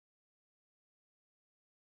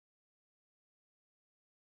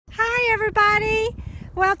Hi everybody!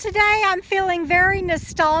 Well, today I'm feeling very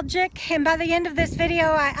nostalgic, and by the end of this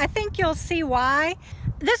video I think you'll see why.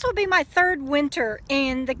 This will be my third winter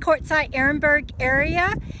in the Quartzsite Ehrenberg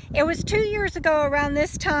area. It was 2 years ago around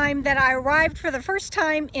this time that I arrived for the first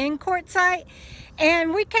time in Quartzsite,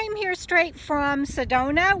 and we came here straight from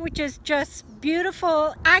Sedona, which is just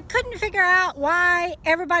beautiful. I couldn't figure out why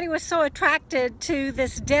everybody was so attracted to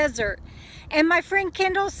this desert. And my friend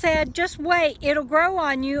Kendall said, just wait, it'll grow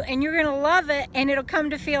on you and you're gonna love it and it'll come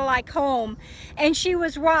to feel like home. And she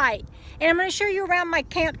was right. And I'm gonna show you around my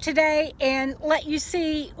camp today and let you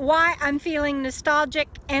see why I'm feeling nostalgic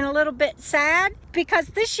and a little bit sad. Because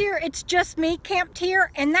this year it's just me camped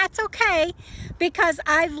here, and that's okay, because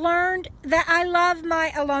I've learned that I love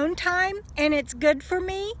my alone time and it's good for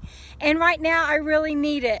me. And right now I really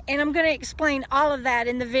need it, and I'm going to explain all of that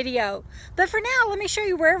in the video. But for now, let me show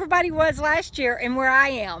you where everybody was last year and where I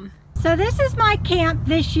am. So this is my camp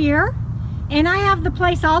this year, and I have the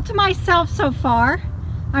place all to myself so far.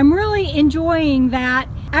 I'm really enjoying that.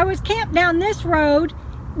 I was camped down this road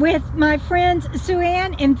with my friends Sue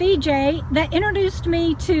Ann and VJ that introduced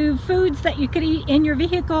me to foods that you could eat in your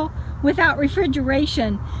vehicle without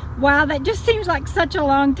refrigeration. Wow, that just seems like such a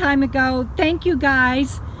long time ago. Thank you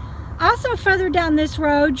guys. Also further down this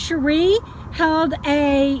road, Cherie held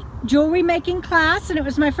a jewelry making class, and it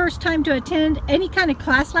was my first time to attend any kind of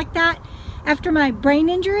class like that after my brain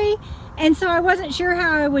injury, and so I wasn't sure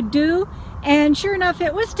how I would do, and sure enough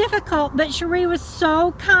it was difficult, but Cherie was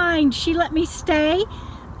so kind. She let me stay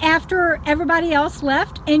after everybody else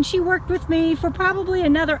left, and she worked with me for probably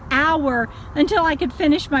another hour until I could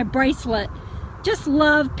finish my bracelet. Just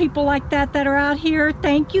love people like that that are out here.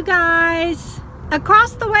 Thank you guys.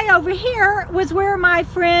 Across the way over here was where my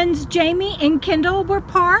friends Jamie and Kendall were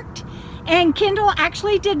parked, and Kendall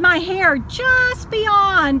actually did my hair just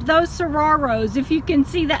beyond those saguaros, if you can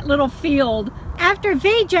see that little field. After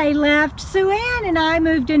VJ left, Sue Ann and I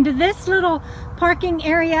moved into this little parking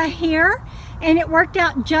area here, and it worked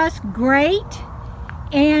out just great.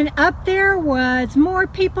 And up there was more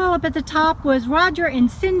people. Up at the top was Roger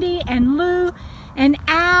and Cindy and Lou and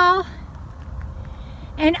Al.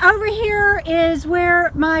 And over here is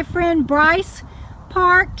where my friend Bryce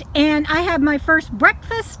parked, and I had my first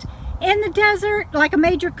breakfast in the desert, like a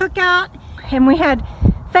major cookout, and we had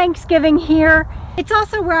Thanksgiving here. It's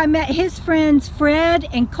also where I met his friends Fred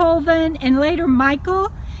and Colvin and later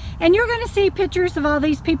Michael. And you're going to see pictures of all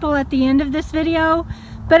these people at the end of this video.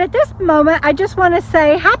 But at this moment, I just want to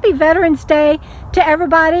say Happy Veterans Day to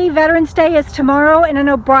everybody. Veterans Day is tomorrow, and I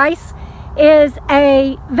know Bryce is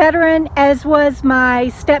a veteran, as was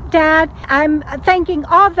my stepdad. I'm thanking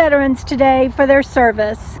all veterans today for their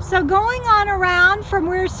service. So going on around from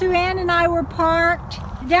where Sue Ann and I were parked,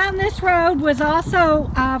 down this road was also,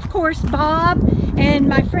 of course, Bob and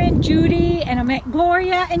my friend Judy, and I met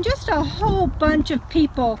Gloria and just a whole bunch of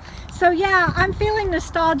people. So yeah, I'm feeling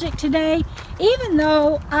nostalgic today, even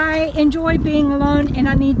though I enjoy being alone and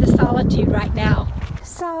I need the solitude right now.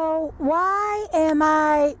 So why am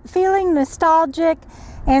I feeling nostalgic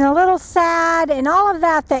and a little sad and all of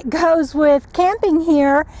that that goes with camping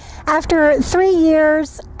here after 3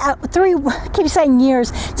 years, I keep saying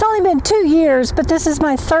years, it's only been 2 years, but this is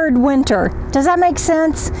my third winter. Does that make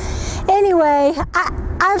sense? Anyway,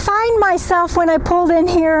 I find myself when I pulled in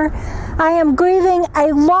here, I am grieving a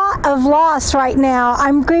lot of loss right now.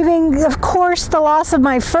 I'm grieving, of course, the loss of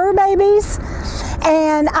my fur babies.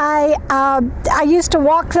 And I used to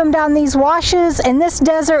walk them down these washes, and this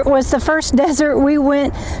desert was the first desert we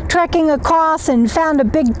went trekking across and found a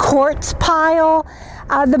big quartz pile.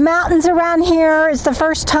 The mountains around here is the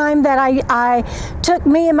first time that I took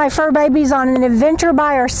me and my fur babies on an adventure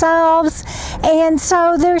by ourselves. And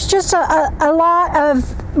so there's just a lot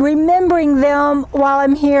of remembering them while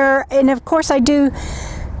I'm here, and of course I do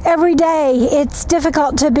every day. It's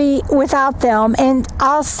difficult to be without them, and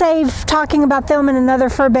I'll save talking about them and another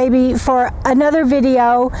fur baby for another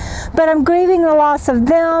video. But I'm grieving the loss of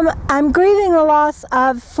them. I'm grieving the loss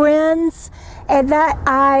of friends, and that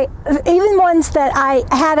even ones that I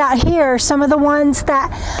had out here. Some of the ones that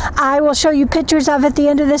I will show you pictures of at the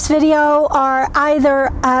end of this video are either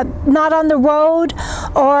not on the road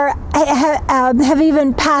or have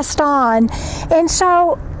even passed on. And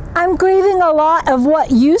so I'm grieving a lot of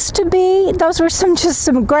what used to be. Those were just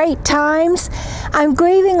some great times. I'm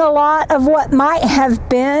grieving a lot of what might have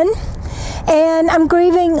been. And And I'm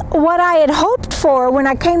grieving what I had hoped for when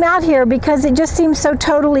I came out here because it just seems so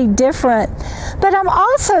totally different. But I'm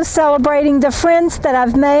also celebrating the friends that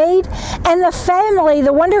I've made and the family,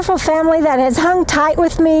 the wonderful family that has hung tight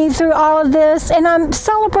with me through all of this. And I'm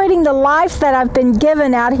celebrating the life that I've been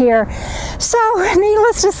given out here. So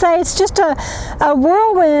needless to say, it's just a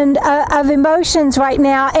whirlwind of emotions right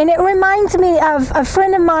now. And it reminds me of a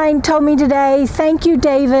friend of mine told me today, thank you,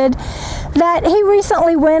 David, that he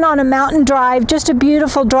recently went on a mountain drive, just a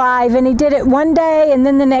beautiful drive, and he did it one day and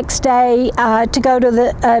then the next day to go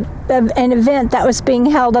to an event that was being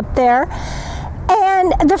held up there.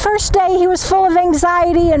 And the first day he was full of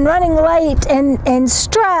anxiety and running late and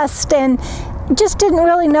stressed and just didn't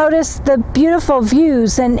really notice the beautiful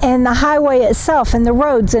views and the highway itself and the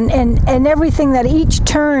roads and everything that each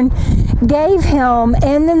turn gave him.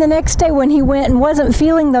 And then the next day when he went and wasn't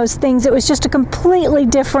feeling those things, it was just a completely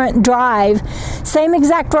different drive. Same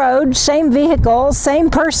exact road, same vehicle,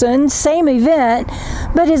 same person, same event,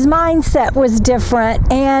 but his mindset was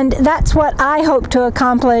different. And that's what I hope to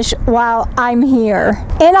accomplish while I'm here.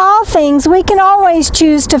 In all things, we can always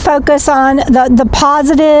choose to focus on the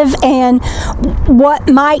positive and what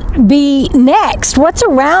might be next, what's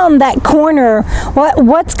around that corner,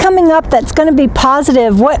 what's coming up that's going to be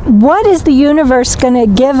positive, what is the universe going to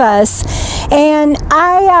give us. And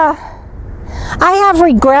I have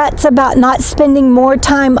regrets about not spending more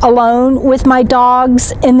time alone with my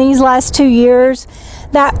dogs in these last 2 years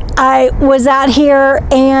that I was out here,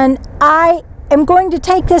 and I am going to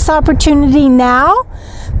take this opportunity now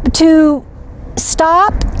to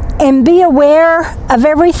stop and be aware of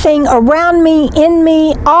everything around me, in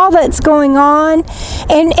me, all that's going on,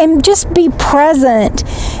 and just be present.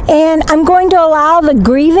 And I'm going to allow the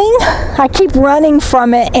grieving. I keep running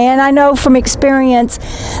from it, and I know from experience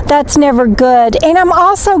that's never good. And I'm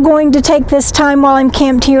also going to take this time while I'm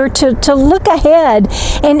camped here to look ahead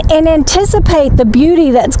and anticipate the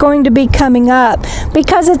beauty that's going to be coming up,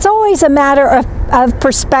 because it's always a matter of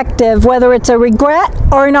perspective, whether it's a regret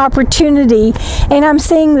or an opportunity. And I'm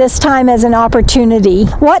seeing this time as an opportunity.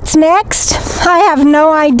 What's next? I have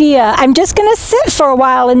no idea. I'm just going to sit for a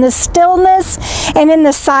while in the stillness and in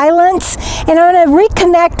the silence, and I'm going to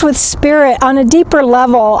reconnect with spirit on a deeper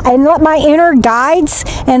level and let my inner guides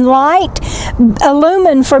and light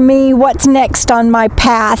illumine for me what's next on my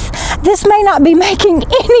path. This may not be making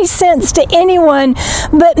any sense to anyone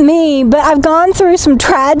but me, but I've gone through some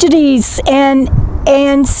tragedies and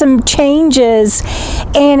some changes,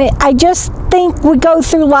 and I just think we go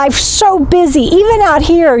through life so busy, even out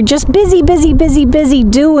here, just busy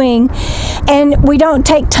doing, and we don't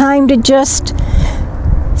take time to just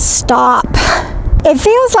stop. It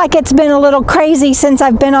feels like it's been a little crazy since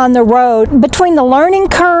I've been on the road, between the learning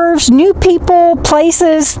curves, new people,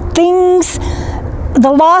 places, things,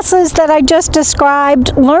 the losses that I just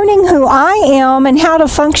described, learning who I am and how to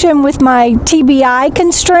function with my TBI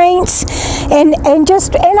constraints, and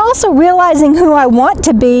also realizing who I want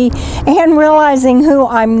to be and realizing who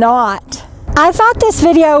I'm not. I thought this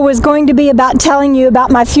video was going to be about telling you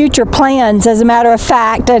about my future plans, as a matter of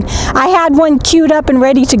fact, and I had one queued up and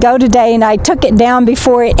ready to go today, and I took it down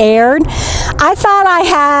before it aired. I thought I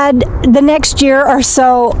had the next year or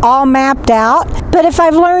so all mapped out, but if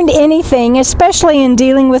I've learned anything, especially in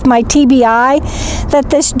dealing with my TBI, that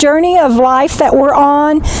this journey of life that we're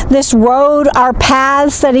on, this road, our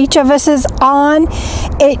paths that each of us is on,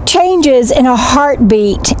 it changes in a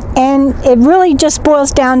heartbeat, and it really just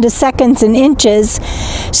boils down to seconds and inches.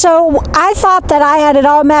 So I thought that I had it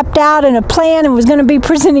all mapped out in a plan and was going to be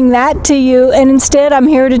presenting that to you, and instead I'm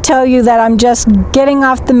here to tell you that I'm just getting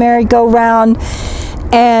off the merry-go-round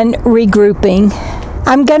and regrouping.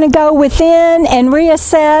 I'm going to go within and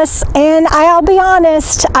reassess, and I'll be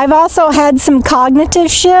honest, I've also had some cognitive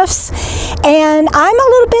shifts, and I'm a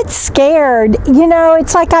little bit scared. You know,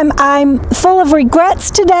 it's like I'm full of regrets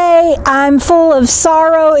today, I'm full of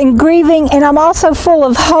sorrow and grieving, and I'm also full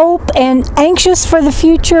of hope and anxious for the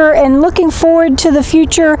future and looking forward to the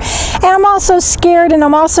future, and I'm also scared, and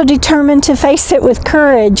I'm also determined to face it with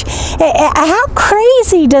courage. How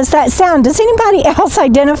crazy does that sound? Does anybody else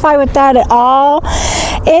identify with that at all?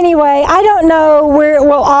 Anyway, I don't know where it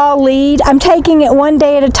will all lead. I'm taking it one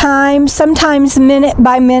day at a time, sometimes minute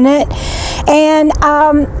by minute. And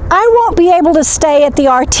I won't be able to stay at the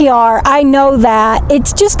RTR. I know that.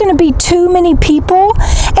 It's just going to be too many people.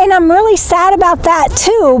 And I'm really sad about that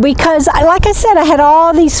too, because like I said, I had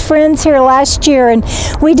all these friends here last year, and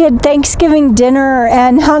we did Thanksgiving dinner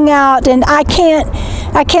and hung out, and I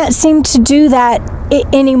can't seem to do that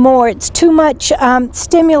anymore. It's too much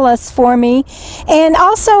stimulus for me. And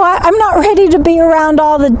also, I'm not ready to be around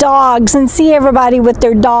all the dogs and see everybody with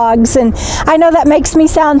their dogs. And I know that makes me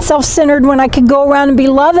sound self-centered when I could go around and be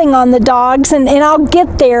loving on the dogs, and I'll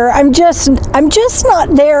get there. I'm just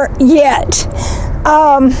not there yet.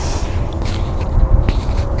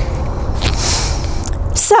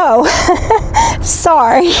 So,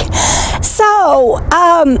 sorry. So,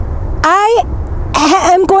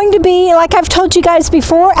 I'm going to be, like I've told you guys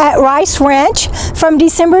before, at Rice Ranch from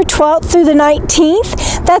December 12th through the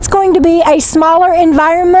 19th. That's going to be a smaller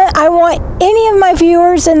environment. I want any of my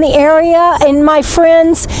viewers in the area and my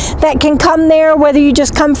friends that can come there, whether you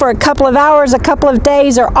just come for a couple of hours, a couple of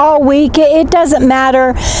days, or all week. It doesn't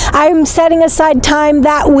matter. I'm setting aside time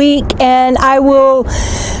that week, and I will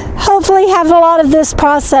hopefully have a lot of this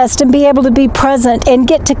processed and be able to be present and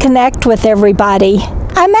get to connect with everybody.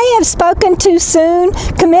 I may have spoken too soon,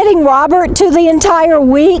 committing Robert to the entire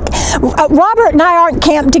week. Robert and I aren't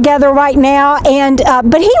camped together right now,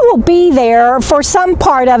 but he will be there for some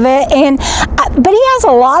part of it. But he has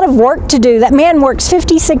a lot of work to do. That man works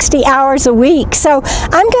 50, 60 hours a week. So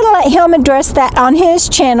I'm going to let him address that on his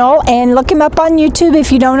channel, and look him up on YouTube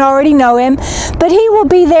if you don't already know him. But he will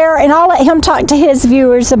be there, and I'll let him talk to his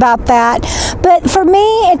viewers about that. But for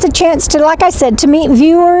me, it's a chance to, like I said, to meet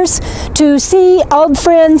viewers, to see old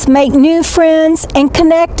friends, make new friends, and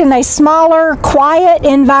connect in a smaller, quiet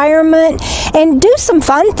environment, and do some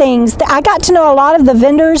fun things. I got to know a lot of the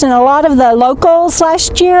vendors and a lot of the locals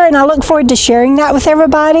last year, and I look forward to sharing that with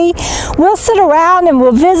everybody. We'll sit around and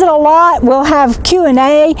we'll visit a lot. We'll have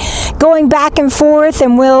Q&A going back and forth,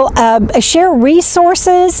 and we'll share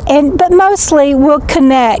resources, but mostly we'll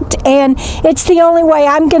connect. And it's the only way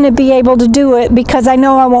I'm going to be able to do it, because I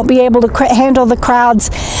know I won't be able to handle the crowds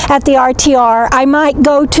at the RTR. I might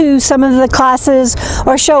go to some of the classes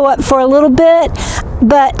or show up for a little bit,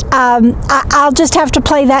 but I'll just have to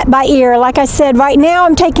play that by ear. Like I said, right now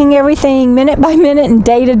I'm taking everything minute by minute and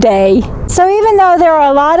day to day. So even though there are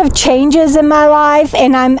a lot of changes in my life,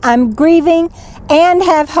 and I'm grieving and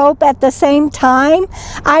have hope at the same time,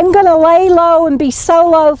 I'm going to lay low and be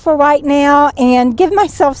solo for right now, and give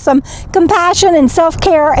myself some compassion and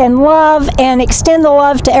self-care and love, and extend the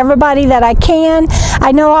love to everybody that I can.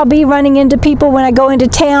 I know I'll be running into people when I go into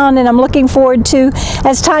town, and I'm looking forward to,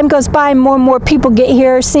 as time goes by and more people get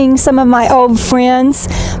here, seeing some of my old friends.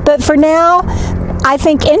 But for now, I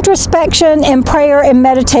think introspection and prayer and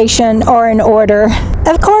meditation are in order.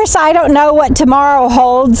 Of course, I don't know what tomorrow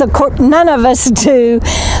holds. Of course, none of us do.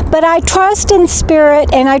 But I trust in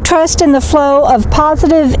spirit, and I trust in the flow of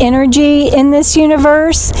positive energy in this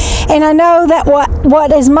universe. And I know that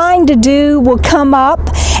what is mine to do will come up.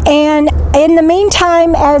 And in the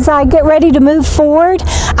meantime, as I get ready to move forward,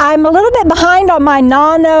 I'm a little bit behind on my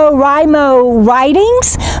NaNoWriMo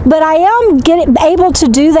writings, but I am able to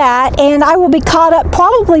do that, and I will be caught up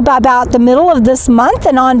probably by about the middle of this month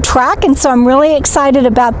and on track, and so I'm really excited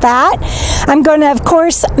about that. I'm going to, of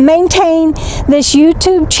course, maintain this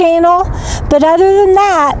YouTube channel, but other than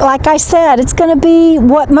that, like I said, it's going to be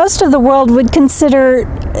what most of the world would consider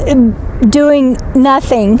doing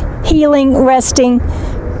nothing, healing, resting,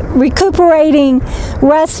 recuperating,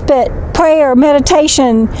 respite, prayer,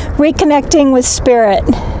 meditation, reconnecting with spirit.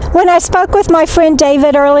 When I spoke with my friend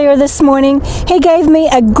David earlier this morning, he gave me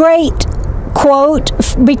a great quote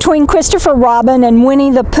between Christopher Robin and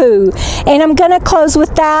Winnie the Pooh, and I'm going to close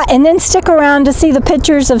with that, and then stick around to see the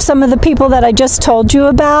pictures of some of the people that I just told you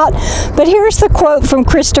about. But here's the quote from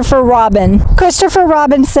Christopher Robin. Christopher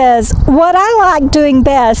Robin says, "What I like doing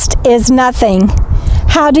best is nothing."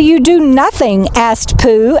 "How do you do nothing?" asked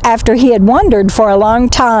Pooh after he had wondered for a long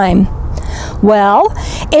time. "Well,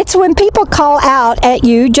 it's when people call out at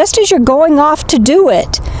you just as you're going off to do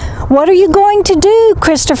it. 'What are you going to do,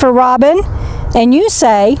 Christopher Robin?' And you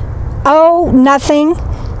say, 'Oh, nothing,'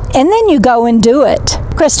 and then you go and do it."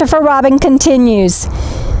 Christopher Robin continues,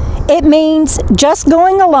 "It means just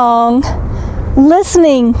going along,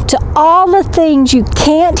 listening to all the things you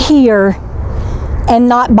can't hear, and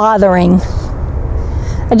not bothering."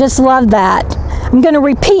 I just love that. I'm going to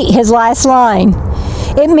repeat his last line.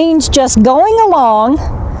 It means just going along,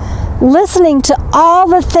 listening to all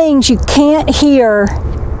the things you can't hear,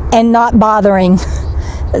 and not bothering.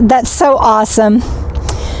 That's so awesome.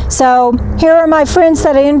 So here are my friends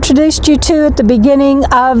that I introduced you to at the beginning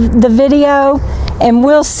of the video, and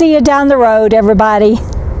we'll see you down the road, everybody.